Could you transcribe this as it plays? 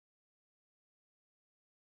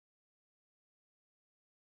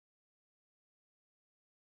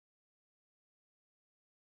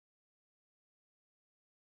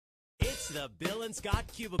the Bill and Scott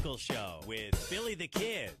Cubicle Show with Billy the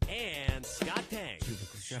Kid and Scott Tang.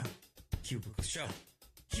 Cubicle Show. Cubicle Show.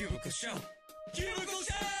 Cubicle Show. Cubicle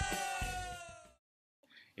Show!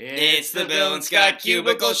 It's the Bill and Scott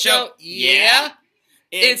Cubicle Show. Yeah?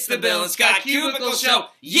 It's the Bill and Scott Cubicle Show.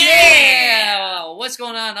 Yeah! What's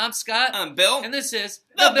going on? I'm Scott. I'm Bill. And this is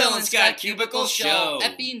the Bill and Scott Cubicle Show.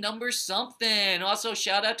 Epi number something. Also,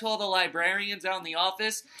 shout out to all the librarians out in the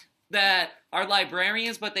office that are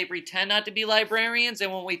librarians, but they pretend not to be librarians.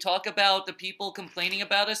 And when we talk about the people complaining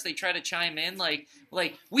about us, they try to chime in like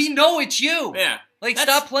we know it's you. Yeah.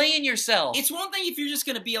 Stop playing yourself. It's one thing if you're just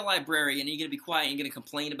going to be a librarian and you're going to be quiet and you're going to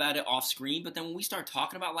complain about it off screen, but then when we start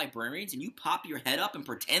talking about librarians and you pop your head up and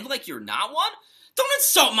pretend like you're not one, don't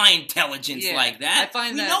insult my intelligence like that.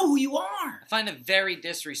 We know who you are. I find it very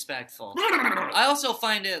disrespectful. I also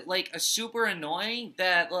find it a super annoying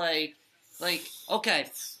that okay,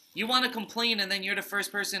 you want to complain and then you're the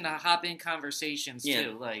first person to hop in conversations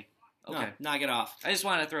too. Okay. No, knock it off. I just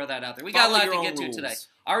want to throw that out there. We got a lot to get to today.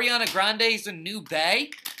 Ariana Grande is a new bae.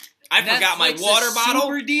 I forgot my water bottle.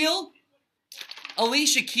 Super deal.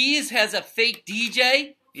 Alicia Keys has a fake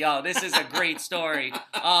DJ. Yo, this is a great story.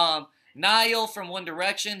 Niall from One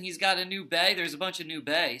Direction, he's got a new bae. There's a bunch of new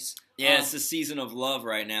baes. Yeah, it's the season of love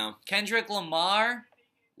right now. Kendrick Lamar.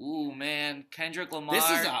 Ooh, man. Kendrick Lamar.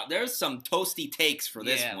 There's some toasty takes for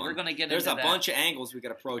this one. Yeah, we're going to get into that. There's a bunch of angles we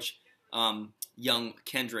could approach young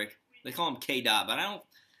Kendrick. They call him K-Dot, but I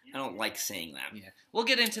don't like saying that. Yeah. We'll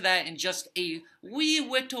get into that in just a wee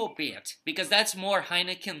little bit, because that's more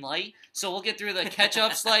Heineken Light. So we'll get through the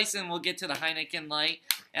ketchup slice, and we'll get to the Heineken Light.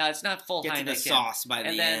 It's not full Heineken. Get to the sauce by the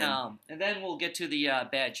end. And then we'll get to the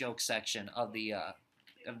bad joke section of the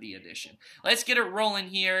edition. Let's get it rolling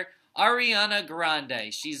here. Ariana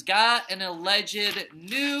Grande. She's got an alleged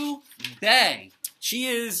new bae. She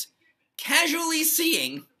is casually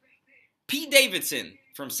seeing Pete Davidson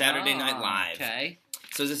from Saturday Night Live. Okay.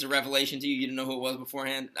 So is this a revelation to you? You didn't know who it was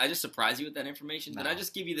beforehand? I just surprised you with that information? No. Did I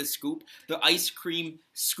just give you the scoop? The ice cream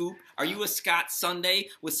scoop? Are you a Scott Sundae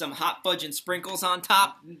with some hot fudge and sprinkles on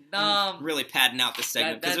top? I'm really padding out this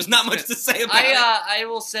segment because there's not much to say about it. I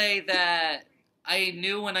will say that I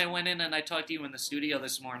knew when I went in and I talked to you in the studio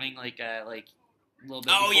this morning, a little bit before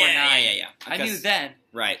 9. Yeah. I knew then.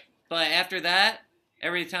 Right. But after that,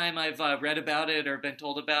 every time I've read about it or been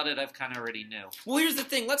told about it, I've kind of already knew. Well, here's the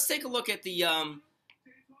thing. Let's take a look at the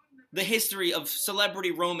history of celebrity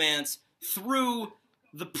romance through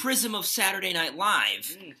the prism of Saturday Night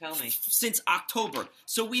Live. Tell me. Since October.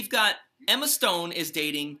 So we've got Emma Stone is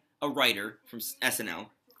dating a writer from SNL.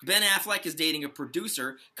 Ben Affleck is dating a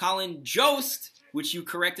producer. Colin Jost, which you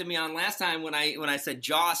corrected me on last time when I said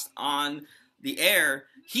Jost on the air,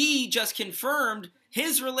 he just confirmed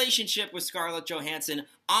his relationship with Scarlett Johansson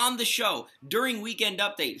on the show. During Weekend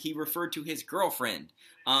Update, he referred to his girlfriend.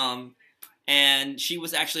 And she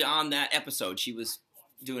was actually on that episode. She was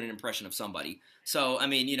doing an impression of somebody. So, I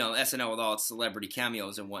mean, SNL with all its celebrity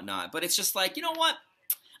cameos and whatnot. But it's just you know what?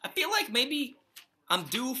 I feel like maybe I'm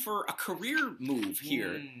due for a career move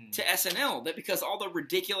here to SNL. Because all the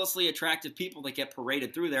ridiculously attractive people that get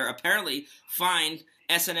paraded through there apparently find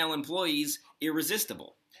SNL employees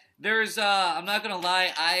irresistible. There's, I'm not going to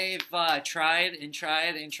lie, I've tried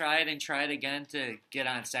again to get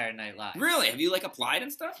on Saturday Night Live. Really? Have you, applied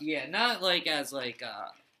and stuff? Yeah, not, as a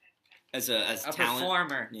talent?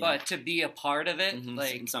 Performer, but to be a part of it,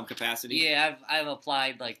 in some capacity? Yeah, I've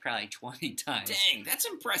applied, probably 20 times. Dang, that's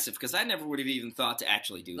impressive, because I never would have even thought to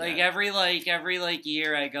actually do that. Every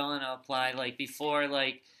year I go and apply,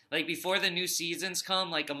 before the new seasons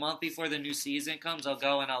come, a month before the new season comes, I'll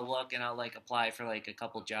go and I'll look and I'll, apply for, a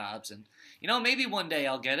couple jobs. And, maybe one day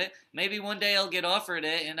I'll get it. Maybe one day I'll get offered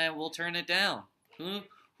it and I will turn it down.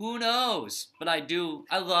 Who knows? But I do.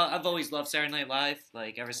 I've always loved Saturday Night Live,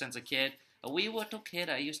 ever since a kid. A wee little kid,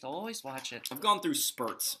 I used to always watch it. I've gone through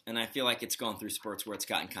spurts, and I feel like it's gone through spurts where it's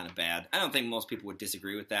gotten kind of bad. I don't think most people would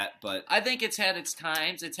disagree with that, but I think it's had its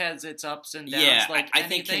times. It's had its ups and downs. Yeah, I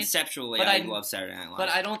think conceptually I love Saturday Night Live. But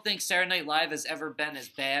I don't think Saturday Night Live has ever been as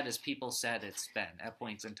bad as people said it's been at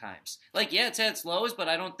points in times. It's had its lows, but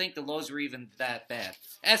I don't think the lows were even that bad.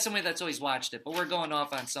 As somebody that's always watched it, but we're going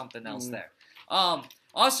off on something else there.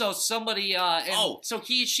 Also, somebody,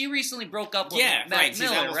 she recently broke up with Mac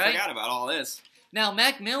Miller, right? I forgot about all this. Now,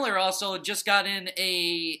 Mac Miller also just got in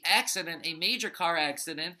a major car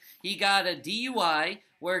accident. He got a DUI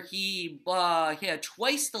where he had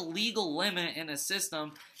twice the legal limit in his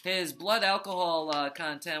system. His blood alcohol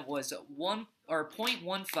content was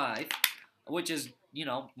 0.15, which is,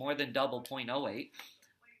 more than double 0.08.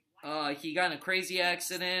 He got in a crazy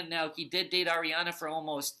accident. Now, he did date Ariana for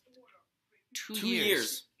almost two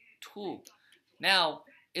years. Two. Now,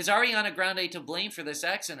 is Ariana Grande to blame for this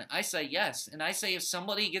accident? I say yes. And I say if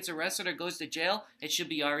somebody gets arrested or goes to jail, it should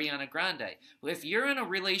be Ariana Grande. If you're in a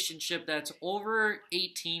relationship that's over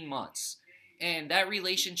 18 months and that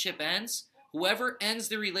relationship ends, whoever ends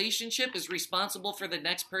the relationship is responsible for the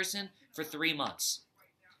next person for 3 months.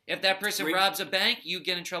 If that person robs a bank, you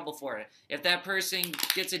get in trouble for it. If that person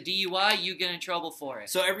gets a DUI, you get in trouble for it.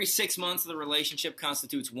 So every 6 months of the relationship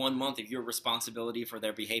constitutes 1 month of your responsibility for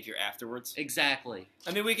their behavior afterwards? Exactly.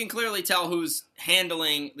 I mean, we can clearly tell who's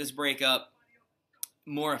handling this breakup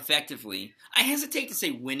more effectively. I hesitate to say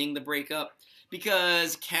winning the breakup,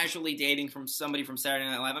 because casually dating from somebody from Saturday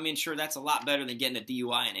Night Live, I mean, sure, that's a lot better than getting a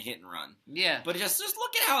DUI and a hit and run. Yeah. But just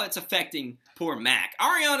look at how it's affecting poor Mac.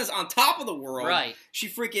 Ariana's on top of the world. Right. She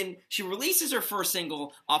releases her first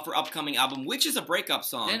single off her upcoming album, which is a breakup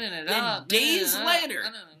song. Then days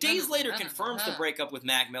later confirms the breakup with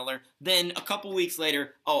Mac Miller. Then a couple weeks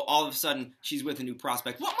later, all of a sudden, she's with a new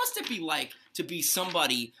prospect. What must it be like to be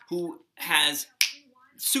somebody who has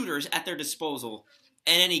suitors at their disposal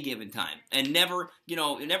at any given time, and never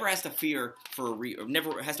has to fear for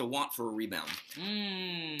never has to want for a rebound?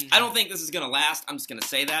 I don't think this is gonna last. I'm just gonna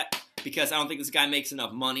say that because I don't think this guy makes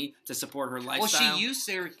enough money to support her lifestyle.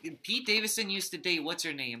 Well, Pete Davidson used to date what's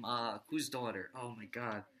her name? Whose daughter? Oh my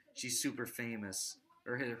God, she's super famous.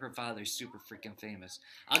 Or her father's super freaking famous.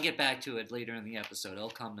 I'll get back to it later in the episode. It'll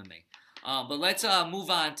come to me. But let's move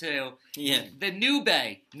on to the new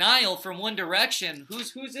bae, Niall from One Direction.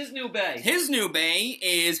 Who's his new bae? His new bae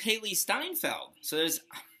is Haley Steinfeld. So I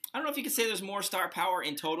don't know if you could say there's more star power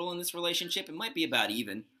in total in this relationship. It might be about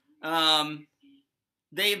even.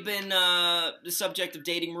 They've been the subject of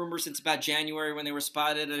dating rumors since about January when they were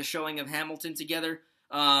spotted at a showing of Hamilton together.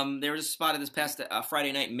 They were just spotted this past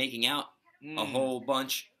Friday night making out a whole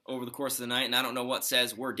bunch over the course of the night. And I don't know what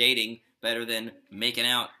says we're dating better than making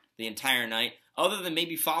out the entire night, other than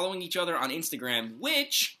maybe following each other on Instagram,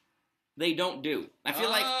 which they don't do. I feel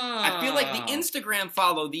like the Instagram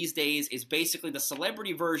follow these days is basically the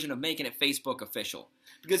celebrity version of making it Facebook official.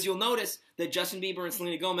 Because you'll notice that Justin Bieber and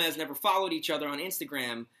Selena Gomez never followed each other on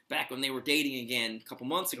Instagram back when they were dating again a couple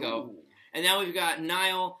months ago. Ooh. And now we've got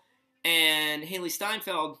Niall and Haley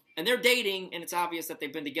Steinfeld, and they're dating, and it's obvious that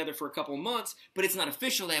they've been together for a couple of months, but it's not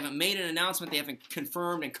official. They haven't made an announcement. They haven't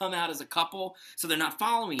confirmed and come out as a couple, so they're not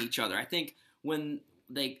following each other. I think when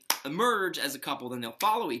they emerge as a couple, then they'll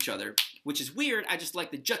follow each other, which is weird. I just like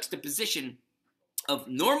the juxtaposition of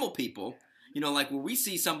normal people, like where we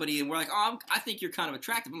see somebody and we're like, I think you're kind of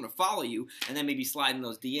attractive. I'm going to follow you, and then maybe slide in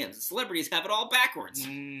those DMs. The celebrities have it all backwards.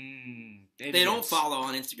 They don't follow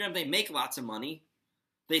on Instagram. They make lots of money.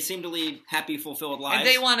 They seem to lead happy, fulfilled lives. And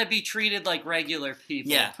they want to be treated like regular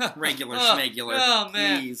people. Yeah, regular, schmegular. Oh,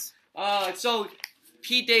 man. Please. So,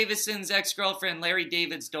 Pete Davidson's ex-girlfriend, Larry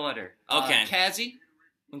David's daughter. Okay. Cassie?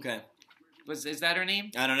 Okay. Is that her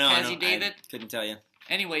name? I don't know. Cassie David? I couldn't tell you.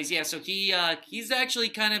 Anyways, yeah, so he's actually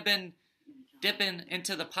kind of been dipping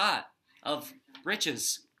into the pot of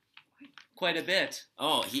riches quite a bit.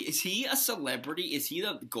 Oh, is he a celebrity? Is he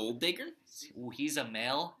the gold digger? Ooh, he's a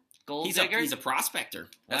male gold digger? He's a prospector.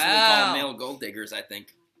 That's what we call male gold diggers, I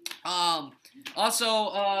think.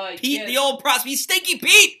 Also, Pete, the old prospect. He's Stinky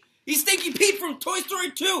Pete! He's Stinky Pete from Toy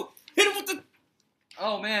Story 2! Hit him with the...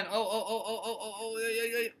 Oh, man.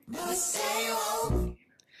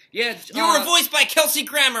 Yeah. You were voiced by Kelsey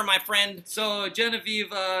Grammer, my friend. So,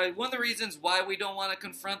 Genevieve, one of the reasons why we don't want to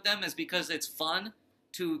confront them is because it's fun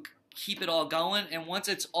to keep it all going, and once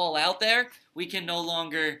it's all out there, we can no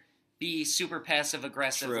longer be super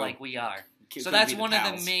passive-aggressive like we are. So that's one of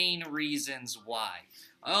the main reasons why.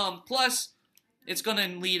 Plus, it's going to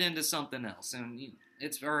lead into something else, and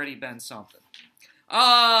it's already been something.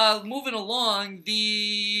 Moving along,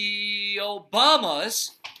 the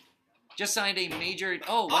Obamas just signed a major...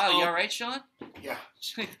 Oh, wow, you all right, Sean? Yeah.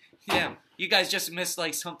 Yeah, you guys just missed,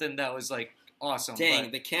 something that was, awesome.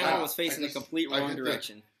 Dang, the camera was facing the complete wrong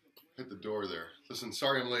direction. Hit the door there. Listen,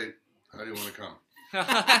 sorry I'm late. How do you want to come?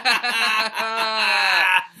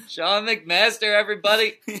 Sean McMaster,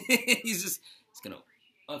 everybody. he's gonna...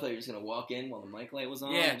 I thought you were just gonna walk in while the mic light was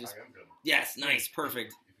on. Yeah. Yes, nice,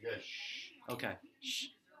 perfect. Okay. Shh.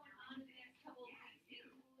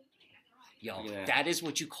 Yo, that is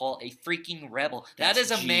what you call a freaking rebel. That is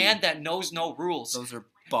a man that knows no rules. Those are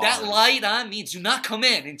bars. That light on me, do not come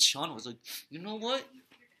in. And Sean was like, you know what?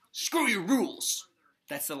 Screw your rules.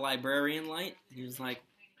 That's the librarian light. He was like,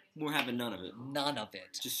 we're having none of it. None of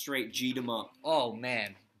it. Just straight G'd him up. Oh,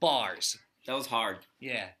 man. Bars. That was hard.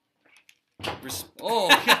 Yeah.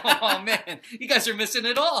 Oh, man. You guys are missing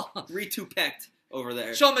it all. Re-two-pecked over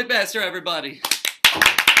there. Sean McMaster, everybody.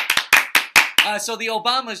 So the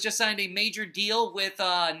Obamas just signed a major deal with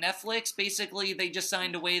Netflix. Basically, they just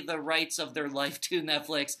signed away the rights of their life to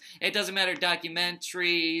Netflix. It doesn't matter,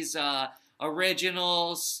 documentaries,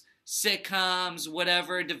 originals, sitcoms,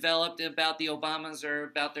 whatever developed about the Obamas or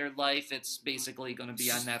about their life, it's basically going to be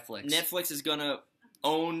on Netflix. Netflix is going to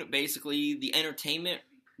own basically the entertainment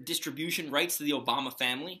distribution rights to the Obama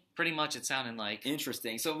family. Pretty much, it sounded like.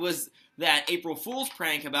 Interesting. So was that April Fool's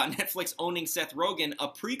prank about Netflix owning Seth Rogen a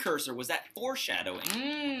precursor? Was that foreshadowing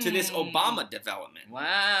to this Obama development?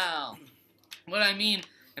 Wow. What I mean,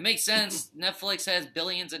 it makes sense. Netflix has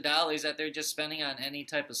billions of dollars that they're just spending on any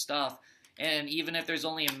type of stuff. And even if there's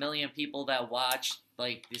only 1 million people that watch,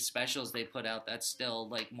 like, the specials they put out, that's still,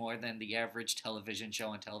 like, more than the average television show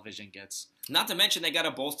on television gets. Not to mention they got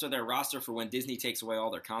to bolster their roster for when Disney takes away all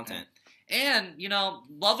their content. And, you know,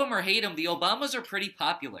 love them or hate them, the Obamas are pretty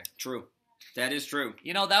popular. True. That is true.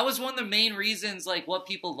 You know, that was one of the main reasons, like, what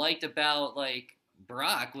people liked about, like,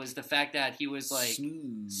 Barack was the fact that he was, like,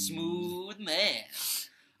 smooth man.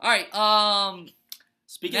 All right,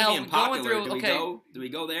 Speaking of being popular, do we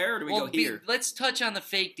go there or do we go here? Let's touch on the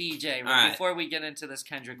fake DJ before we get into this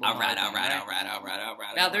Kendrick Lamar. All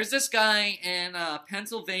right. Now, there's this guy in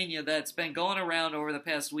Pennsylvania that's been going around over the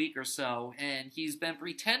past week or so, and he's been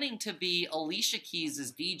pretending to be Alicia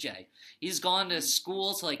Keys' DJ. He's gone to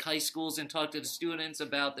schools, like high schools, and talked to the students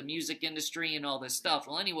about the music industry and all this stuff.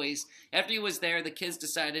 Well, anyways, after he was there, the kids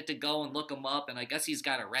decided to go and look him up, and I guess he's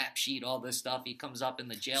got a rap sheet, all this stuff. He comes up in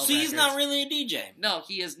the jail So he's not really a DJ. No,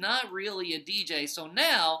 he is not really a DJ. So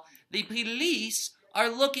now the police are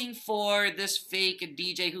looking for this fake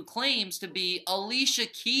DJ who claims to be Alicia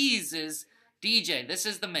Keys' DJ. This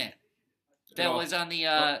is the man that was on the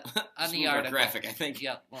article. Graphic, I think.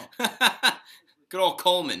 Yeah. Well, good old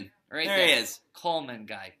Coleman. Right there he is. Coleman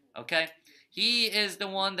guy. Okay. He is the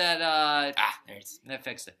one that there it is. That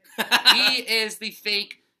fixed it. He is the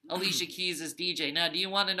fake Alicia Keys' DJ. Now, do you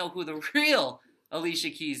want to know who the real Alicia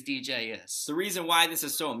Keys DJ is? The reason why this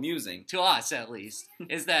is so amusing, to us at least,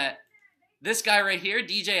 is that this guy right here,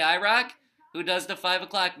 DJ iRock, who does the 5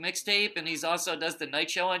 o'clock mixtape, and he's also does the night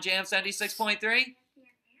show on Jam 76.3,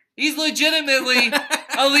 he's legitimately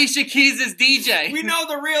Alicia Keys' DJ. We know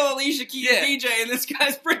the real Alicia Keys DJ, and this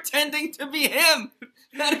guy's pretending to be him.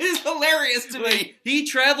 That is hilarious to me. He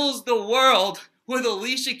travels the world with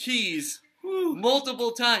Alicia Keys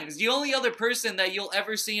multiple times. The only other person that you'll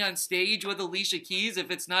ever see on stage with Alicia Keys,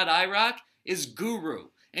 if it's not iRock, is Guru.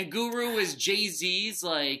 And Guru is Jay-Z's,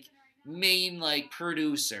 like, main, like,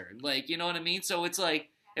 producer. Like, you know what I mean? So it's like,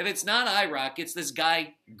 if it's not iRock, it's this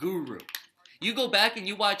guy, Guru. You go back and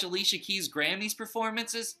you watch Alicia Keys' Grammys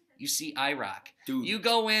performances, you see iRock. Dude. You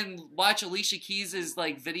go in, watch Alicia Keys'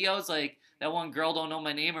 like videos, like that one Girl Don't Know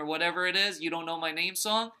My Name or whatever it is, You Don't Know My Name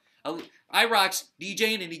song. iRock's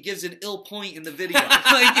DJing and he gives an ill point in the video.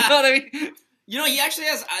 Like, you know what I mean? You know, he actually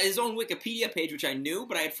has his own Wikipedia page, which I knew,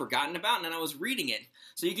 but I had forgotten about, and then I was reading it.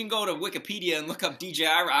 So you can go to Wikipedia and look up DJ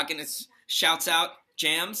iRock, and it shouts out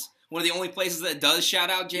jams. One of the only places that does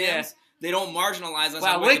shout out jams. Yeah. They don't marginalize us.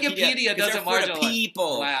 Wow, on Wikipedia doesn't marginalize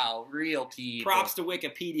people. Wow, real people. Props to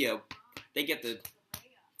Wikipedia. They get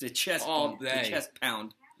the chest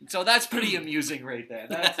pound. So that's pretty amusing right there.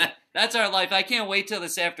 That's our life. I can't wait till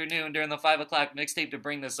this afternoon during the 5 o'clock mixtape to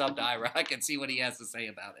bring this up to iRock and see what he has to say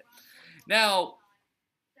about it. Now,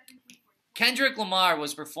 Kendrick Lamar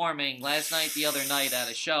was performing the other night at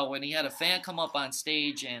a show, and he had a fan come up on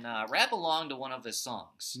stage and rap along to one of his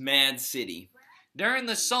songs. Mad City. During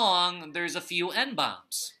the song, there's a few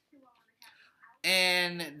N-bombs.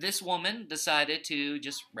 And this woman decided to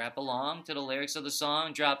just rap along to the lyrics of the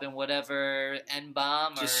song, dropping whatever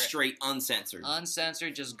N-bomb or... Just straight uncensored.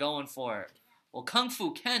 Uncensored, just going for it. Well, Kung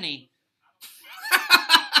Fu Kenny...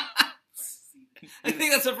 I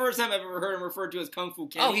think that's the first time I've ever heard him referred to as Kung Fu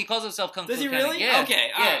Kenny. Oh, he calls himself Kung Fu Kenny. Does he really? Yeah. Okay,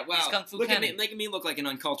 all right, wow. He's Kung Fu Kenny. Making me look like an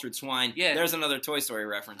uncultured swine. Yeah. There's another Toy Story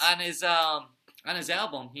reference. On his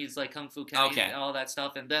album, he's like Kung Fu Kenny and all that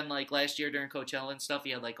stuff. And then like last year during Coachella and stuff, he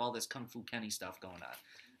had like all this Kung Fu Kenny stuff going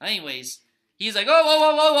on. Anyways, he's like,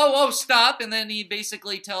 whoa, stop. And then he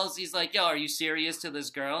basically he's like, yo, are you serious to this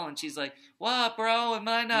girl? And she's like, what, bro? Am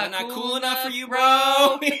I not cool enough for you,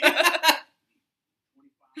 bro?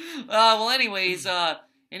 Well, anyways,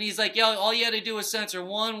 and he's like, yo, all you had to do was censor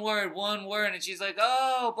one word. And she's like,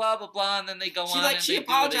 oh, blah, blah, blah. And then they go on. She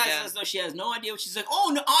apologizes as though she has no idea. She's like,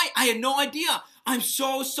 oh, no, I had no idea. I'm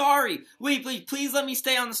so sorry. Wait, please let me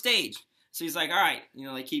stay on the stage. So he's like, all right. You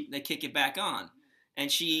know, they kick it back on. And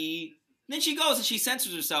then she goes and she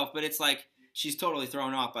censors herself. But it's like she's totally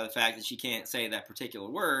thrown off by the fact that she can't say that particular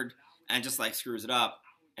word and just like screws it up.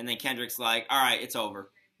 And then Kendrick's like, all right, it's over.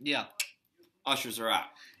 Yeah. ushers her out.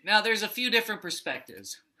 Now, there's a few different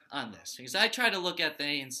perspectives on this, because I try to look at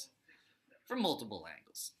things from multiple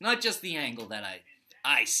angles, not just the angle that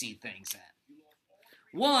I see things at.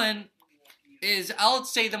 One is, I'll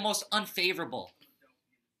say the most unfavorable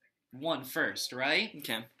one first, right?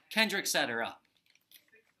 Okay. Kendrick set her up.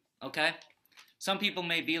 Okay? Some people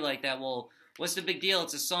may be like that, well, what's the big deal?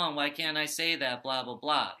 It's a song. Why can't I say that? Blah, blah,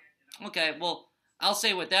 blah. Okay, well, I'll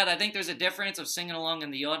say with that, I think there's a difference of singing along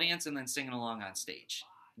in the audience and then singing along on stage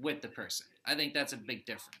with the person. I think that's a big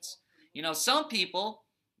difference. You know, some people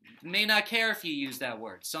may not care if you use that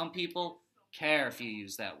word. Some people care if you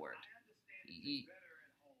use that word.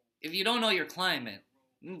 If you don't know your climate,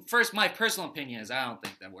 first, my personal opinion is I don't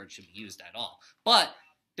think that word should be used at all. But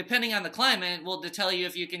depending on the climate, will tell you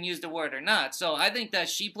if you can use the word or not. So I think that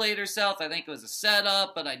she played herself. I think it was a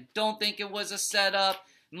setup, but I don't think it was a setup.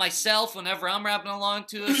 Myself, whenever I'm rapping along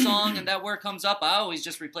to a song and that word comes up, I always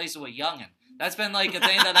just replace it with youngin'. That's been like a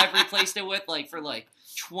thing that I've replaced it with like for like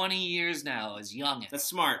 20 years now is youngin'. That's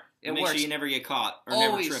smart. It Make works. sure you never get caught or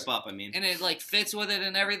Always. never trip up, I mean. And it like fits with it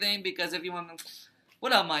and everything, because if you want to,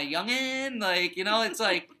 what up, my youngin'? Like, you know, it's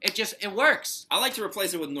like, it works. I like to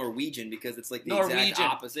replace it with Norwegian because it's like the exact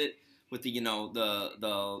opposite with the, you know,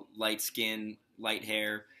 the light skin, light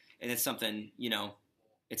hair, and it's something, you know,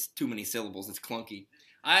 it's too many syllables. It's clunky.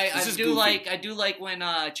 I do like when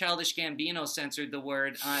Childish Gambino censored the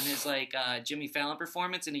word on his like Jimmy Fallon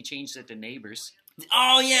performance, and he changed it to neighbors.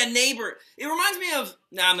 Oh yeah, neighbor. It reminds me of.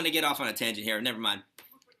 Nah, I'm gonna get off on a tangent here. Never mind.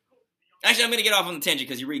 Actually, I'm gonna get off on the tangent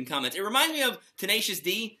because you're reading comments. It reminds me of Tenacious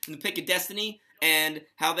D and The Pick of Destiny, and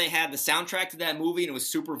how they had the soundtrack to that movie and it was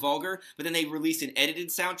super vulgar, but then they released an edited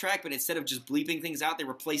soundtrack, but instead of just bleeping things out, they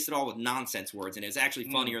replaced it all with nonsense words, and it was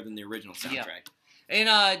actually funnier than the original soundtrack.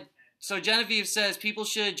 Yeah. And so Genevieve says people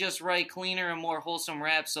should just write cleaner and more wholesome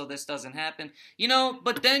raps so this doesn't happen. You know,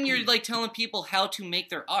 but then you're like telling people how to make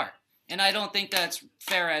their art. And I don't think that's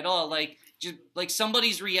fair at all. Like, just like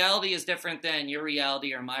somebody's reality is different than your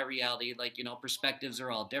reality or my reality. Like, you know, perspectives are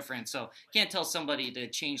all different. So you can't tell somebody to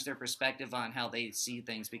change their perspective on how they see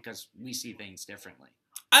things because we see things differently.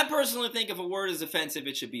 I personally think if a word is offensive,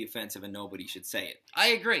 it should be offensive and nobody should say it. I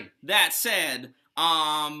agree. That said,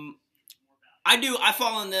 I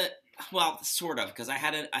fall in the, well, sort of, because I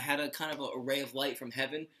had a kind of a ray of light from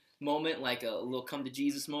heaven moment, like a little come to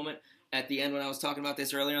Jesus moment at the end when I was talking about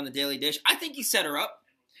this earlier on the Daily Dish. I think he set her up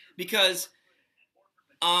because,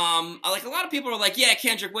 like a lot of people are like, yeah,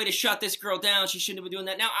 Kendrick, way to shut this girl down. She shouldn't have been doing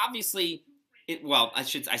that. Now, obviously,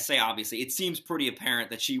 it seems pretty apparent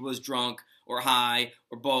that she was drunk or high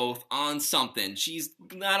or both on something.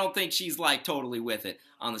 I don't think she's like totally with it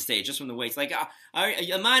on the stage, just from the way it's like,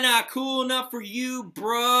 am I not cool enough for you,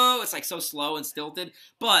 bro? It's like so slow and stilted.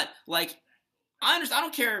 But like, I understand. I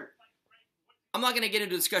don't care. I'm not going to get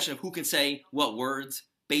into a discussion of who can say what words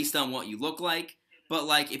based on what you look like. But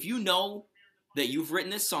like, if you know that you've written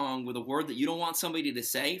this song with a word that you don't want somebody to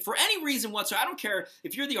say, for any reason whatsoever, I don't care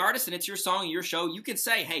if you're the artist and it's your song and your show, you can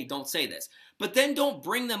say, hey, don't say this. But then don't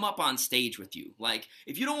bring them up on stage with you. Like,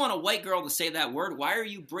 if you don't want a white girl to say that word, why are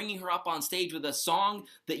you bringing her up on stage with a song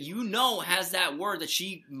that you know has that word that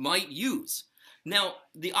she might use? Now,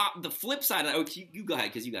 the flip side of that, you go ahead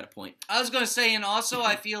because you got a point. I was going to say, and also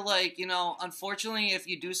I feel like, you know, unfortunately, if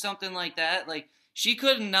you do something like that, like, she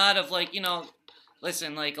could not have, like, you know,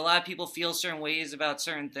 listen, like, a lot of people feel certain ways about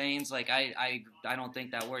certain things. Like, I don't think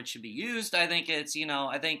that word should be used. I think it's, you know,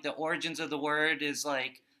 I think the origins of the word is,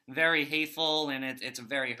 like, very hateful, and it's a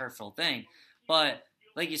very hurtful thing. But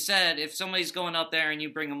like you said, if somebody's going up there and you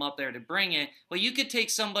bring them up there to bring it, well, you could take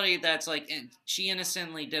somebody that's like, she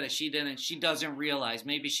innocently did it, she doesn't realize,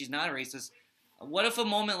 maybe she's not a racist. What if a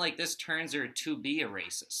moment like this turns her to be a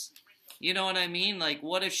racist? You know what I mean? Like,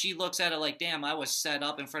 what if she looks at it like, damn, I was set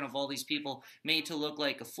up in front of all these people, made to look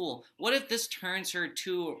like a fool? What if this turns her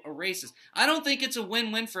to a racist? I don't think it's a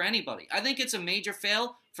win-win for anybody. I think it's a major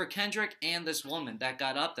fail for Kendrick and this woman that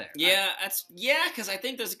got up there. Yeah, because I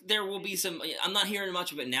think there will be some. I'm not hearing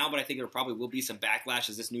much of it now, but I think there probably will be some backlash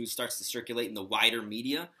as this news starts to circulate in the wider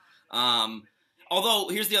media. Although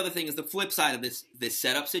here's the other thing: is the flip side of this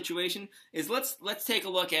setup situation is let's take a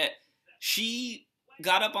look at she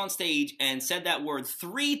got up on stage and said that word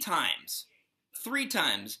three times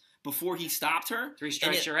before he stopped her. 3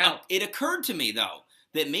 strikes you're out. It occurred to me though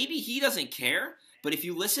that maybe he doesn't care. But if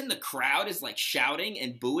you listen, the crowd is like shouting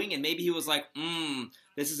and booing, and maybe he was like,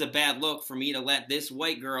 this is a bad look for me to let this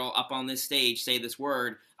white girl up on this stage say this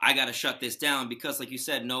word. I got to shut this down because, like you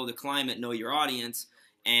said, know the climate, know your audience,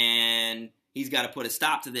 and he's got to put a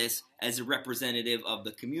stop to this as a representative of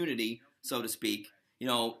the community, so to speak. You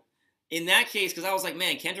know, in that case, because I was like,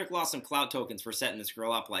 man, Kendrick lost some clout tokens for setting this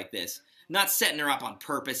girl up like this. not setting her up on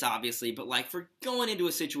purpose, obviously, but like for going into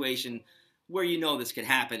a situation where you know this could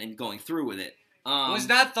happen and going through with it. It was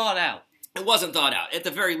not thought out. It wasn't thought out. At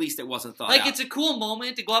the very least, it wasn't thought out. Like, it's a cool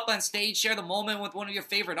moment to go up on stage, share the moment with one of your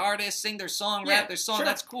favorite artists, sing their song, rap their song. Sure.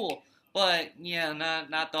 That's cool. But, yeah,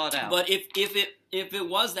 not thought out. But if it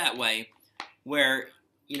was that way, where,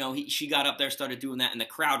 you know, she got up there, started doing that, and the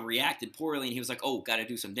crowd reacted poorly, and he was like, oh, got to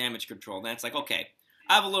do some damage control. And that's like, okay,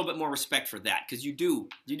 I have a little bit more respect for that, because you do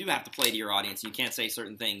have to play to your audience. You can't say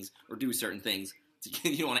certain things or do certain things.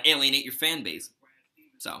 You don't want to alienate your fan base.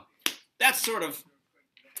 So, that's kind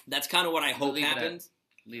of what I hope happens.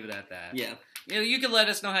 Leave it at that. Yeah. You know, you can let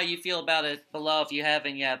us know how you feel about it below if you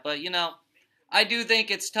haven't yet. But, you know, I do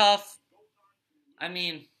think it's tough. I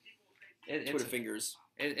mean, Twitter fingers.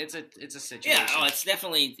 It's a situation. Yeah, it's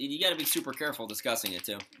definitely, you got to be super careful discussing it,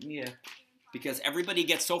 too. Yeah. Because everybody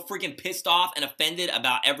gets so freaking pissed off and offended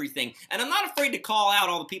about everything. And I'm not afraid to call out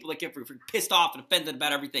all the people that get pissed off and offended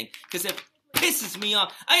about everything. Because if pisses me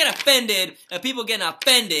off, I get offended, and people getting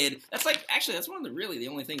offended, that's like, actually, that's one of the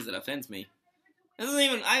only things that offends me. It doesn't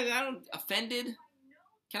even, I don't, offended?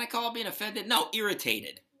 Can I call it being offended? No,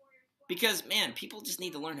 irritated. Because, man, people just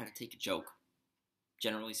need to learn how to take a joke,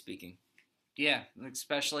 generally speaking. Yeah,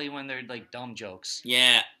 especially when they're, like, dumb jokes.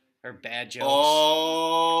 Yeah. Or bad jokes.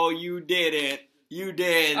 Oh, you did it. You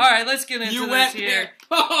did. All right, let's get into this here. There.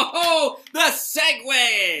 Oh, the segue.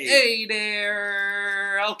 Hey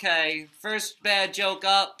there. Okay, first bad joke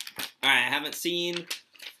up. All right, I haven't seen. This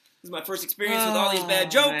is my first experience with all these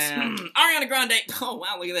bad jokes. Ariana Grande. Oh,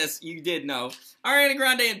 wow, look at this. You did know. Ariana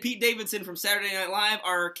Grande and Pete Davidson from Saturday Night Live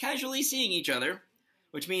are casually seeing each other,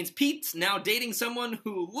 which means Pete's now dating someone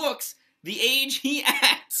who looks the age he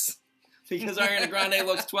acts. Because Ariana Grande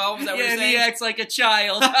looks 12, is that what you're saying? Yeah, and he acts like a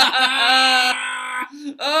child.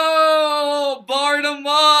 Oh, barred him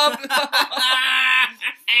up.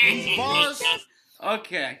 Bars.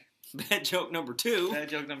 Okay. Bad joke number 2. Bad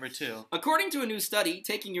joke number 2. According to a new study,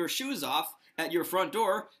 taking your shoes off at your front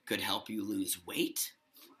door could help you lose weight.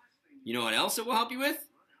 You know what else it will help you with?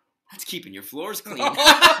 That's keeping your floors clean.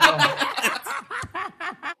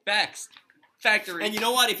 Facts. Factory. And you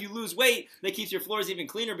know what? If you lose weight, that keeps your floors even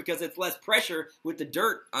cleaner because it's less pressure with the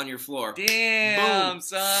dirt on your floor. Damn, boom.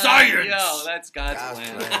 son. Science! Yo, that's God's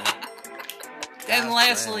plan. And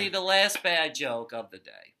lastly, the last bad joke of the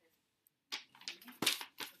day.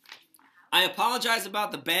 I apologize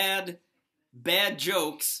about the bad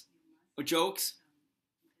jokes. Or jokes?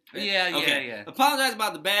 Yeah. Apologize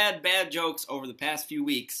about the bad jokes over the past few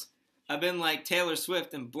weeks. I've been like Taylor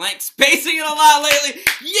Swift and blank spacing it a lot lately.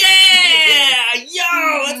 Yeah!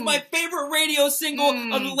 Yo! That's my favorite radio single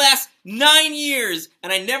of the last 9 years.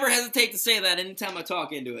 And I never hesitate to say that anytime I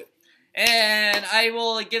talk into it. And I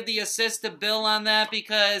will give the assist to Bill on that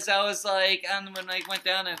because I was like, when I went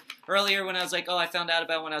down and earlier when I was like, I found out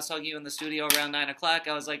about when I was talking to you in the studio around 9 o'clock,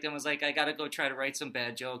 I was like, I gotta go try to write some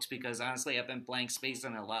bad jokes because honestly I've been blank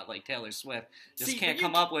spacing a lot like Taylor Swift. Can't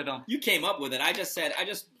come up with them. You came up with it. I just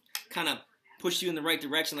kind of pushed you in the right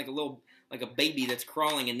direction like a baby that's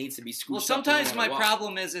crawling and needs to be scooped up. Well, sometimes my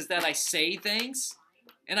problem is that I say things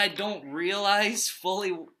and I don't realize fully.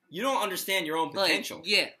 You don't understand your own potential. Like,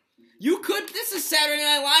 yeah. You could. This is Saturday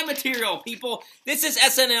Night Live material, people. This is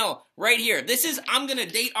SNL right here. This is I'm gonna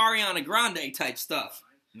date Ariana Grande type stuff,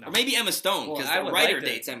 or maybe Emma Stone because the writer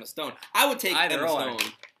dates Emma Stone. I would take Emma Stone.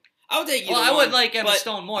 I would take either one. I would like Emma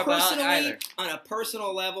Stone more, but either. On a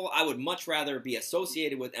personal level, I would much rather be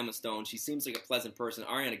associated with Emma Stone. She seems like a pleasant person.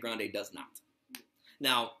 Ariana Grande does not.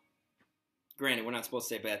 Now, granted, we're not supposed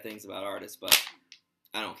to say bad things about artists, but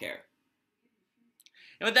I don't care.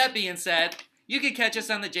 And with that being said, you can catch us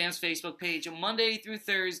on the Jams Facebook page Monday through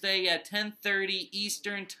Thursday at 10:30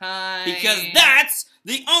 Eastern Time. Because that's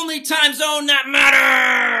the only time zone that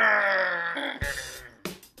matters!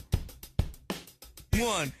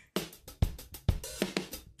 1.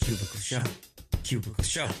 Cubicle Show. Cubicle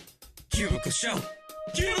Show. Cubicle Show.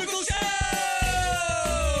 Cubicle Show!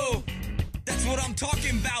 That's what I'm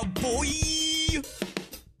talking about, boy!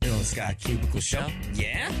 Bill and Scott Cubicle Show.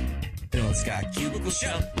 Yeah? Bill and Scott Cubicle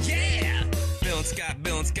Show. Yeah! Bill and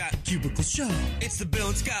Scott Cubicle Show. It's the Bill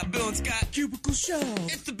and Scott Cubicle Show.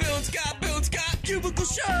 It's the Bill and Scott Cubicle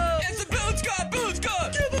Show. It's the Bill and Scott Cubicle Show.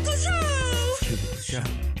 Cubicle Show.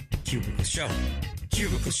 Cubicle Show.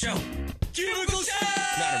 Cubicle Show. Cubicle Show.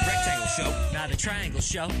 Not a rectangle show. Not a triangle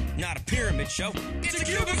show. Not a pyramid show. It's a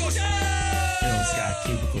cubicle show. Bill and Scott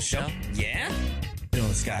Cubicle Show. Yeah? Bill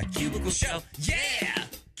and Scott Cubicle Show. Yeah!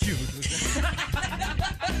 Cubicle Show.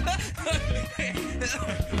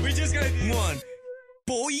 We're just gonna 1.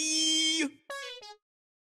 Boy!